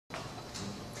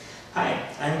Hi,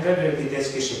 I'm Gregory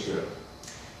Piatetsky-Shapiro,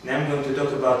 and I'm going to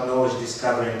talk about knowledge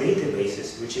discovery in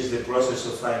databases, which is the process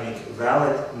of finding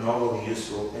valid, novel,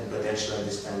 useful, and potentially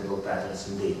understandable patterns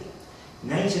in data.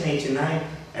 In 1989,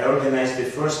 I organized the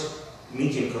first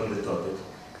meeting on the topic,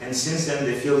 and since then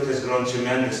the field has grown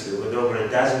tremendously, with over a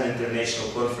dozen international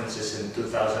conferences in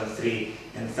 2003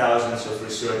 and thousands of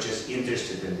researchers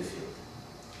interested in the field.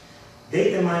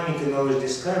 Data mining and knowledge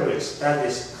discovery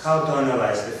studies how to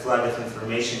analyze the flood of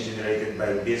information generated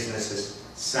by businesses,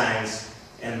 science,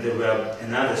 and the web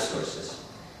and other sources.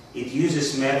 It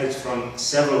uses methods from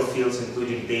several fields,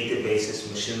 including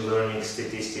databases, machine learning,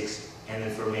 statistics, and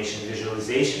information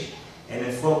visualization, and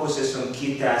it focuses on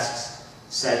key tasks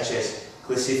such as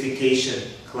classification,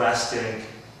 clustering,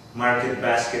 market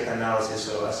basket analysis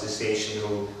or association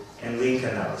rule, and link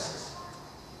analysis.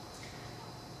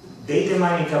 Data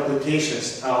mining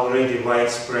applications are already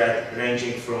widespread,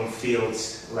 ranging from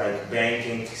fields like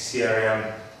banking,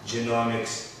 CRM,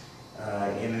 genomics,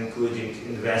 and including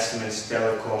investments,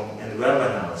 telecom, and web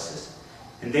analysis.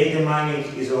 And data mining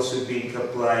is also being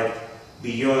applied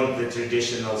beyond the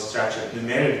traditional structured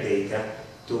numeric data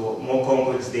to more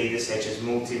complex data such as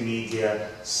multimedia,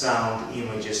 sound,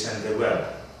 images, and the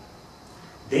web.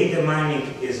 Data mining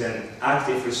is an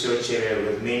active research area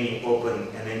with many open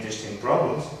and interesting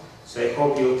problems, so I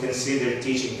hope you'll consider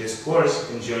teaching this course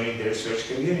and joining the research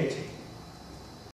community.